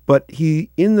 But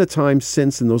in the time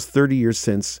since, in those 30 years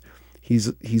since,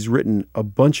 he's written a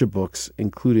bunch of books,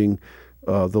 including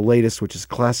the latest, which is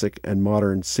Classic and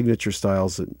Modern Signature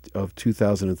Styles of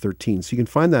 2013. So you can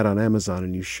find that on Amazon,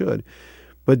 and you should.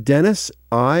 But Dennis,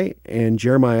 I, and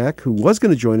Jeremiah Eck, who was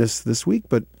going to join us this week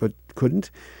but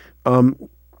couldn't,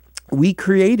 we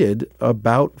created,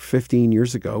 about 15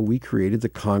 years ago, we created the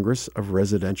Congress of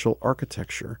Residential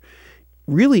Architecture,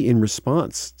 really in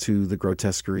response to the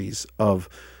grotesqueries of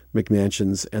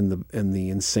McMansions and the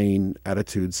insane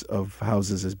attitudes of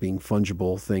houses as being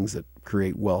fungible things that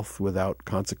create wealth without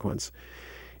consequence.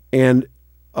 And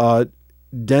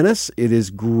Dennis, it is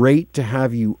great to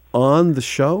have you on the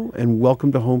show, and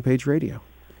welcome to Homepage Radio.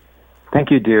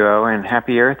 Thank you, Duo, and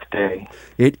happy Earth Day.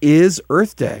 It is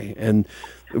Earth Day, and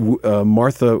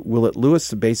Martha Willett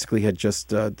Lewis basically had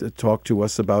just talked to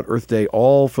us about Earth Day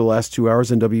all for the last 2 hours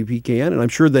in WPKN, and I'm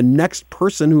sure the next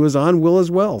person who is on will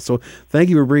as well. So thank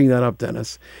you for bringing that up,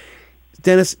 Dennis.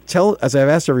 Dennis, tell, as I've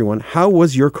asked everyone, how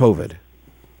was your COVID?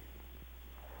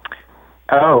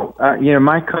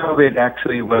 My COVID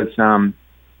actually was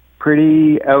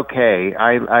pretty okay.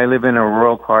 I live in a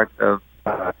rural part of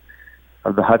the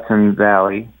Hudson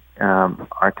Valley.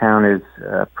 Our town is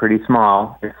pretty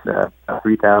small. It's about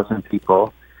 3,000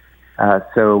 people.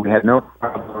 So we had no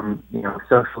problem,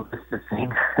 social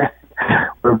distancing.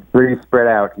 We're pretty spread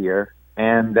out here.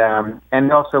 And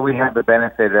also we have the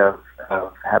benefit of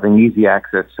having easy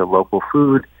access to local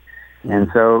food. And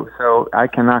so I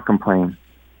cannot complain.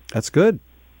 That's good.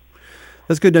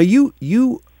 That's good. Now,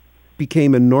 you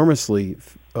became enormously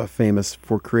famous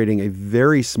for creating a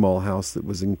very small house that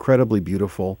was incredibly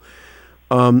beautiful.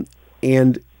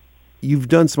 And you've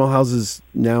done small houses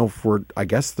now for, I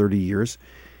guess, 30 years.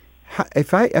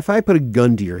 If I put a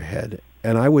gun to your head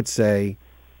and I would say,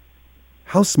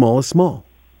 how small is small?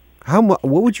 What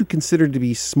would you consider to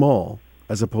be small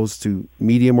as opposed to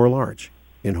medium or large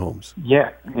in homes?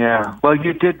 Yeah. Well,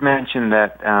 you did mention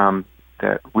that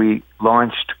that we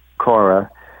launched Cora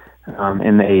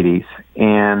in the 80s,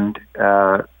 and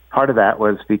part of that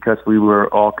was because we were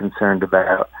all concerned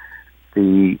about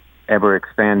the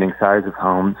ever-expanding size of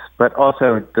homes, but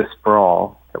also the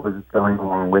sprawl that was going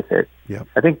along with it. Yep.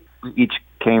 I think we each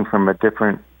came from a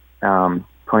different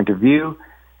point of view.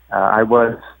 I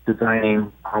was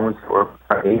designing homes for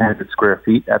about 800 square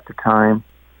feet at the time,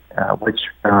 which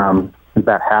is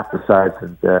about half the size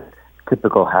of the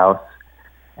typical house.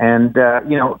 And,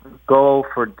 the goal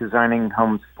for designing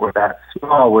homes for that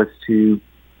small was to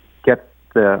get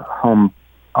the home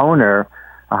owner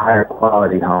a higher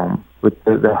quality home, with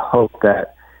the hope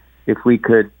that if we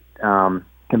could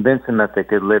convince them that they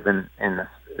could live in a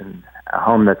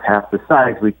home that's half the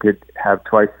size, we could have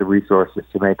twice the resources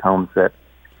to make homes that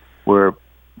were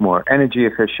more energy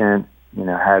efficient,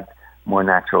 had more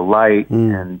natural light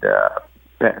and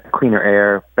cleaner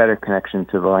air, better connection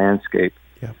to the landscape.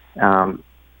 Yeah.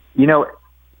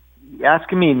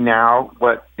 Asking me now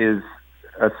what is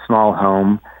a small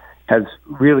home has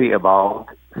really evolved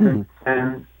since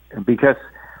then, because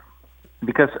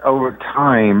over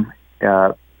time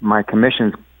my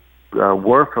commissions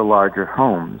were for larger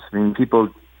homes. I mean, people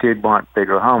did want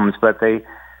bigger homes, but they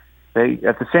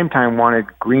at the same time wanted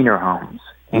greener homes,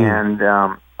 and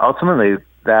ultimately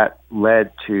that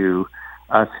led to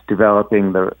us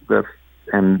developing the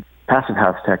passive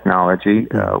house technology.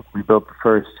 We built the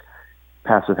first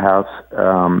passive house,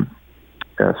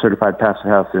 certified passive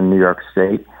house in New York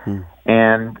State,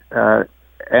 and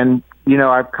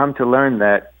I've come to learn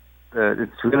that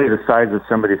it's really the size of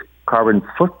somebody's carbon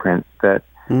footprint that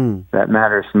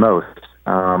matters most.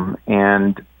 And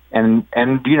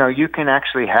you can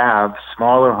actually have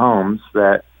smaller homes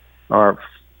that are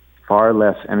far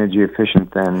less energy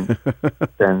efficient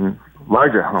than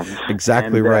larger homes.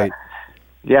 Exactly right.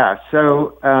 Yeah.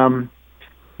 So,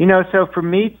 so for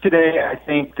me today, I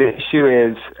think the issue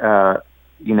is,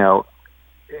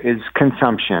 is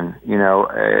consumption.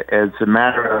 As a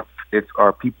matter of,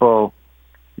 are people,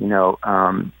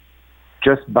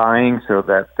 just buying so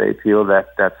that they feel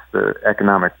that that's the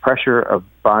economic pressure of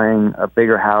buying a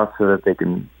bigger house so that they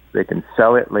can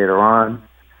sell it later on,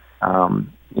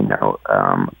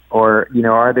 or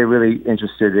are they really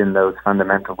interested in those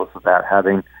fundamentals about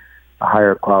having a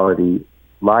higher quality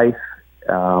life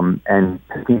and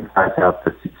picking a house out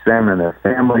that suits them and their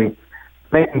family,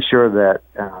 making sure that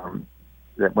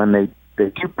that when they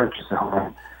do purchase a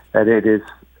home, that it is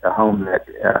a home that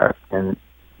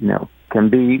can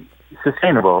be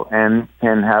sustainable and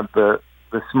can have the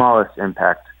smallest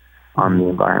impact on the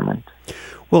environment.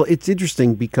 Well, it's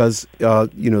interesting because,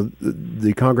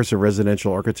 the Congress of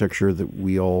Residential Architecture that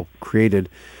we all created,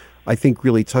 I think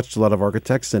really touched a lot of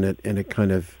architects in it, and it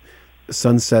kind of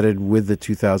sunsetted with the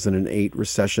 2008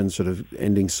 recession, sort of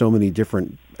ending so many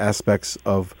different aspects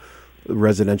of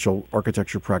residential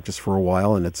architecture practice for a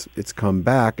while, and it's come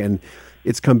back, and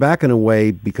it's come back in a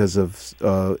way because of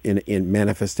in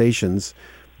manifestations.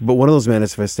 But one of those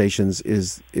manifestations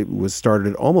it was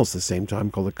started almost the same time,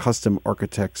 called the Custom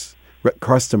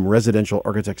Residential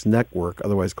Architects Network,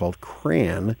 otherwise called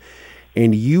CRAN.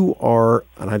 And you are,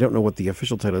 and I don't know what the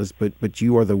official title is, but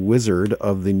you are the wizard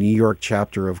of the New York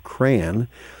chapter of CRAN.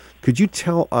 Could you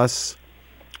tell us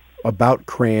about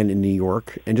CRAN in New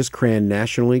York and just CRAN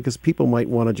nationally? Because people might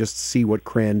want to just see what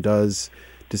CRAN does,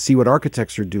 to see what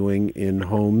architects are doing in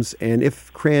homes, and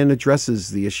if CRAN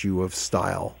addresses the issue of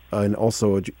style and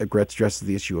also addresses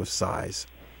the issue of size.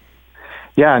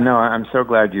 Yeah, no, I'm so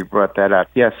glad you brought that up.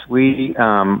 Yes, we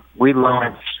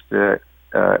launched the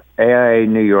AIA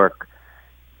New York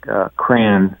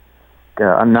CRAN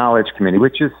Knowledge Committee,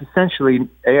 which is essentially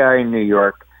AIA New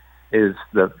York is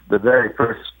the very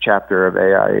first chapter of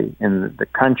AIA in the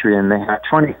country, and they have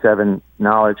 27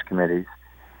 knowledge committees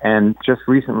And just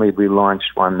recently we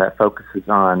launched one that focuses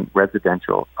on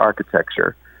residential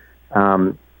architecture.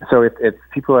 So if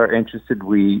people are interested,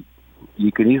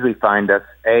 you can easily find us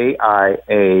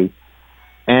AIANYCRAN.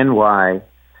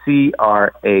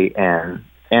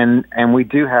 And we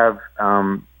do have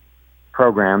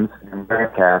programs and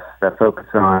broadcasts that focus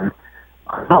on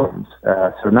homes.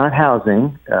 So not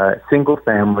housing,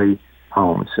 single-family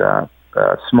homes,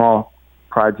 small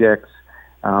projects,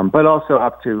 but also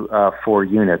up to 4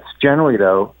 units. Generally,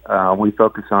 though, we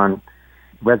focus on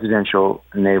residential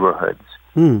neighborhoods.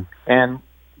 And,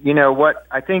 you know, what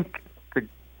I think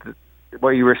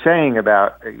what you were saying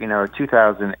about,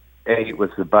 2008 was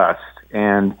the bust.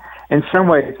 And in some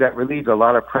ways, that relieved a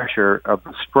lot of pressure of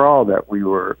the sprawl that we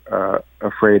were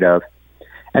afraid of.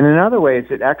 And in other ways,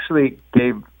 it actually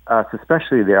gave us,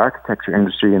 especially the architecture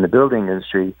industry and the building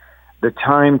industry, the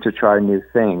time to try new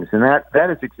things. And that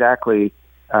is exactly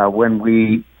when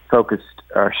we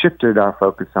shifted our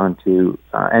focus onto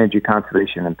energy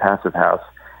conservation and passive house.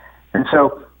 And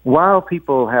so while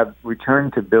people have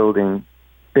returned to building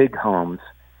big homes,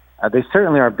 they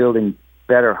certainly are building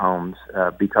better homes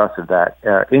because of that.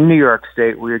 In New York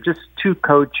State, we are just 2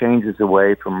 code changes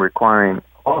away from requiring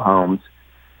all homes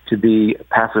to meet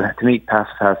passive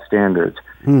house standards,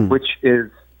 which is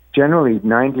generally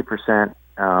 90%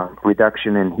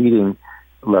 reduction in heating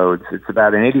loads. It's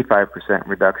about an 85%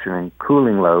 reduction in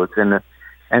cooling loads, and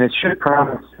it should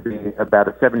promise to be about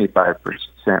a 75%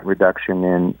 reduction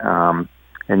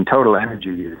in total energy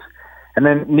use. And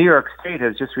then New York State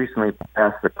has just recently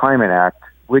passed the Climate Act,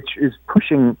 which is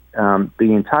pushing the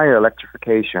entire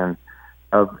electrification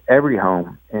of every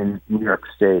home in New York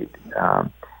State.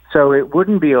 So it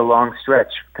wouldn't be a long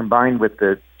stretch, combined with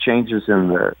the changes in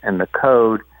the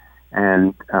code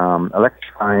and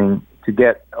electrifying, to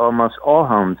get almost all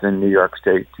homes in New York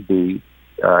State to be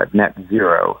net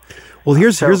zero. Well,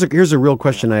 here's a real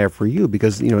question I have for you,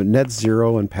 because net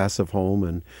zero and passive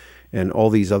home and all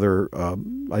these other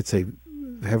I'd say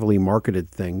heavily marketed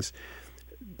things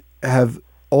have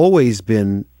always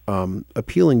been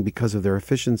appealing because of their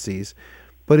efficiencies.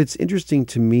 But it's interesting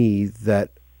to me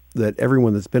that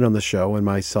everyone that's been on the show, and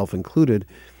myself included,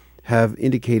 have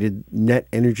indicated net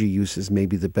energy use is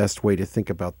maybe the best way to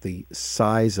think about the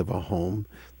size of a home,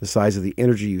 the size of the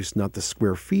energy use, not the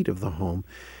square feet of the home.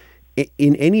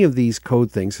 In any of these code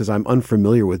things, because I'm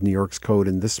unfamiliar with New York's code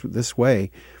in this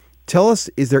way, tell us,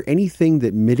 is there anything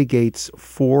that mitigates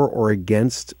for or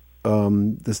against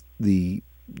the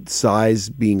size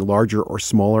being larger or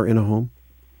smaller in a home?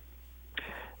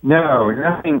 No,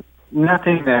 nothing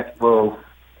that will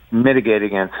mitigate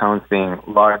against homes being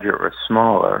larger or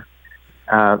smaller.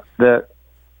 The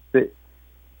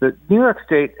New York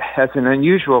State has an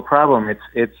unusual problem.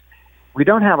 It's we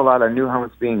don't have a lot of new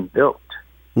homes being built.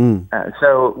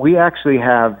 So we actually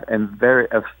have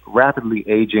a rapidly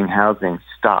aging housing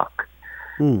stock.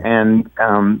 And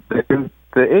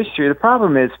the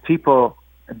problem is people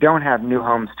don't have new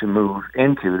homes to move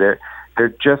into. They're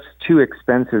just too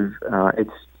expensive.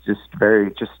 It's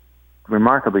just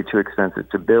remarkably too expensive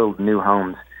to build new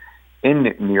homes in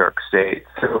New York State.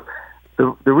 So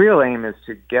the real aim is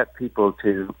to get people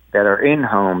that are in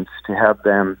homes to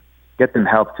get them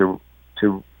help to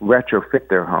retrofit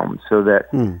their homes so that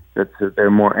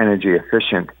they're more energy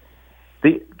efficient.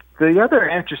 The other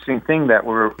interesting thing that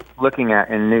we're looking at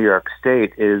in New York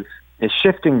State is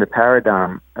shifting the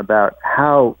paradigm about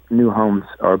how new homes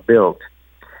are built.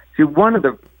 See, one of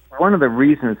the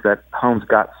reasons that homes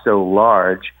got so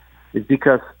large is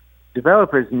because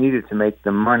developers needed to make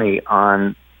the money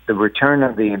on the return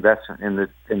of the investment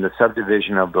in the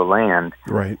subdivision of the land.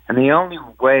 Right. And the only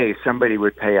way somebody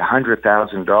would pay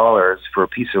 $100,000 for a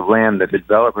piece of land that the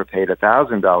developer paid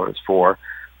 $1,000 for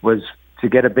was to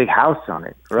get a big house on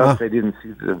it, or else they didn't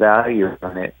see the value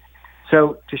on it.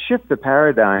 So to shift the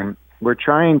paradigm, we're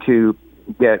trying to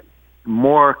get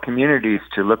more communities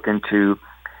to look into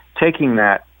taking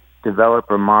that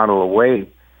developer model away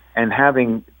and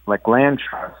having like land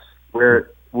trusts where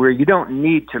you don't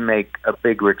need to make a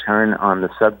big return on the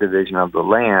subdivision of the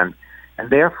land, and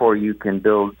therefore you can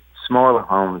build smaller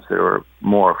homes that are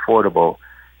more affordable,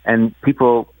 and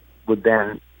people would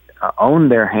then own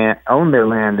their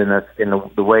land in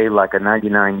the way like a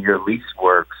 99-year lease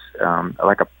works,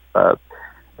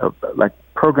 like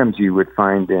programs you would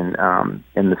find in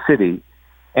the city,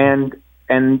 and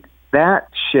that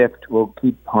shift will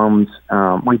keep homes.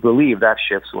 We believe that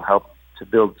shifts will help to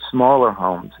build smaller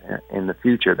homes in the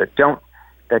future that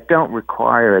don't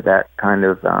require that kind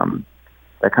of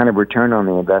return on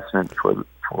the investment for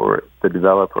for the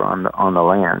developer on the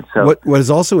land. So what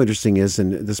is also interesting is,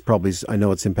 and this probably is, I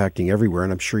know it's impacting everywhere,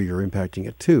 and I'm sure you're impacting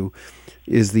it too,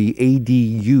 is the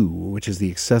ADU, which is the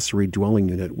accessory dwelling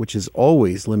unit, which is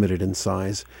always limited in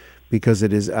size because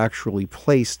it is actually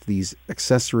placed, these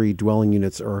accessory dwelling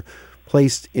units are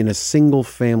placed in a single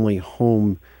family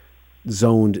home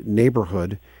zoned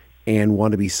neighborhood and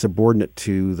want to be subordinate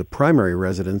to the primary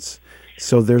residence.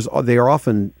 So they are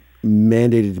often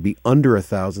mandated to be under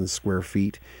 1,000 square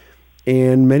feet.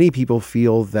 And many people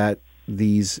feel that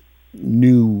these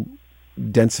new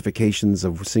densifications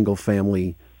of single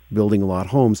family building lot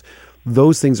homes,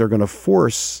 those things are going to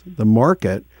force the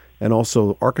market and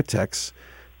also architects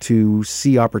to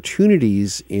see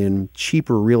opportunities in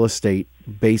cheaper real estate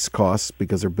base costs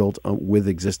because they're built with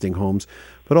existing homes,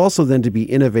 but also then to be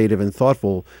innovative and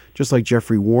thoughtful, just like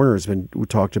Jeffrey Warner has been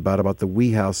talked about the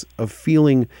WE House, of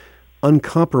feeling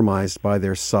uncompromised by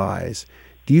their size.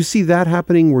 Do you see that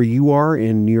happening where you are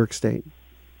in New York State?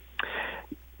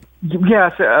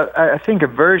 Yes, I think a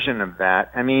version of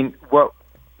that. I mean, what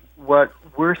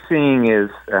we're seeing is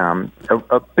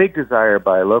a big desire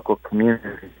by local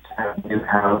communities to have new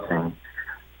housing,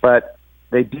 but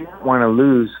they do not want to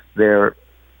lose their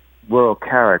rural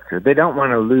character. They don't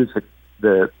want to lose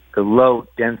the low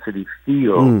density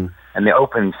feel and the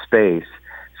open space.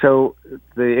 So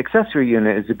the accessory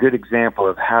unit is a good example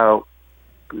of how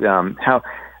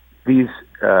these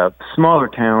smaller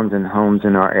towns and homes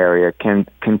in our area can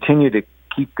continue to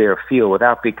keep their feel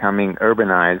without becoming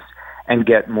urbanized and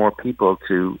get more people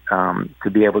to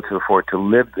be able to afford to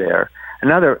live there.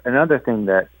 Another thing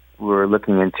that we're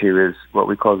looking into is what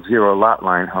we call zero lot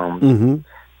line homes,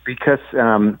 because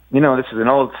this is an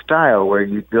old style where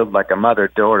you build like a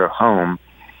mother-daughter home,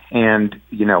 and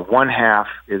one half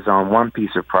is on one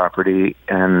piece of property,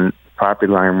 and the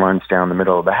property line runs down the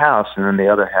middle of the house, and then the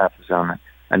other half is on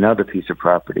another piece of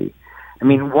property. I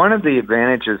mean, one of the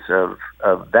advantages of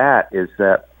that is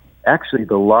that actually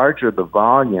the larger the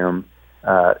volume,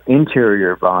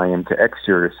 interior volume to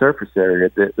exterior surface area,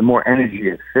 the more energy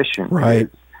efficient it is.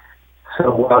 So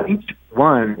while each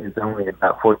one is only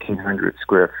about 1,400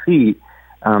 square feet,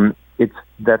 it's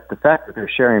that the fact that they're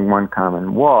sharing one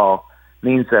common wall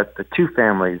means that the two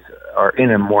families are in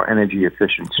a more energy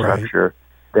efficient structure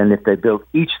than if they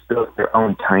each built their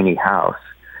own tiny house.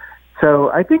 So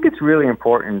I think it's really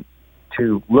important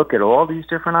to look at all these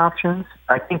different options.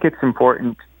 I think it's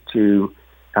important to,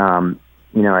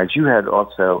 as you had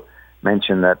also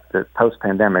mentioned, that the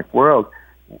post-pandemic world,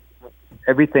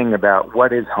 everything about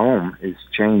what is home is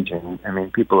changing. I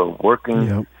mean, people are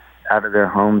working out of their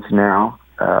homes now.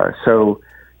 So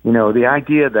the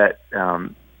idea that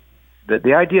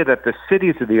the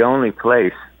cities are the only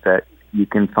place that you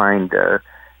can find a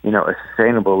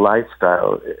sustainable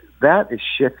lifestyle, that is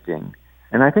shifting.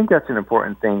 And I think that's an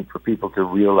important thing for people to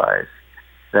realize,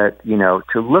 that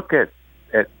to look at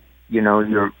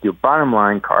your bottom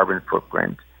line carbon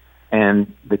footprint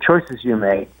and the choices you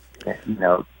make,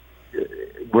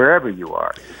 wherever you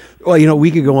are. Well,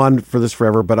 we could go on for this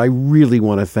forever, but I really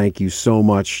want to thank you so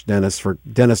much, Dennis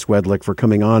Wedlick, for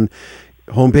coming on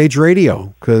Homepage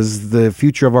Radio, because the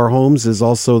future of our homes is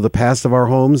also the past of our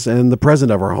homes and the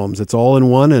present of our homes. It's all in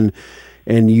one,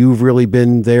 and you've really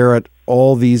been there at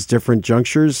all these different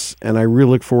junctures, and I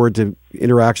really look forward to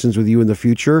interactions with you in the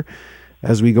future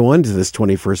as we go into this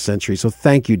 21st century. So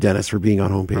thank you, Dennis, for being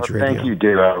on Homepage Radio. Thank you,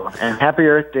 Duo. And happy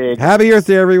Earth Day. Happy Earth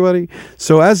Day, everybody.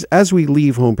 So as we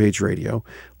leave Homepage Radio,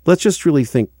 let's just really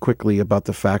think quickly about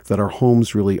the fact that our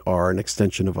homes really are an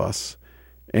extension of us.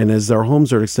 And as our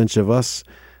homes are an extension of us,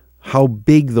 how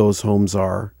big those homes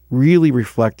are really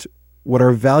reflect what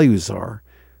our values are,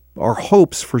 our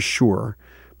hopes for sure,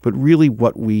 but really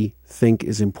what we think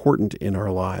is important in our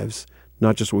lives,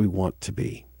 not just what we want to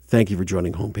be. Thank you for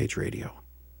joining Homepage Radio.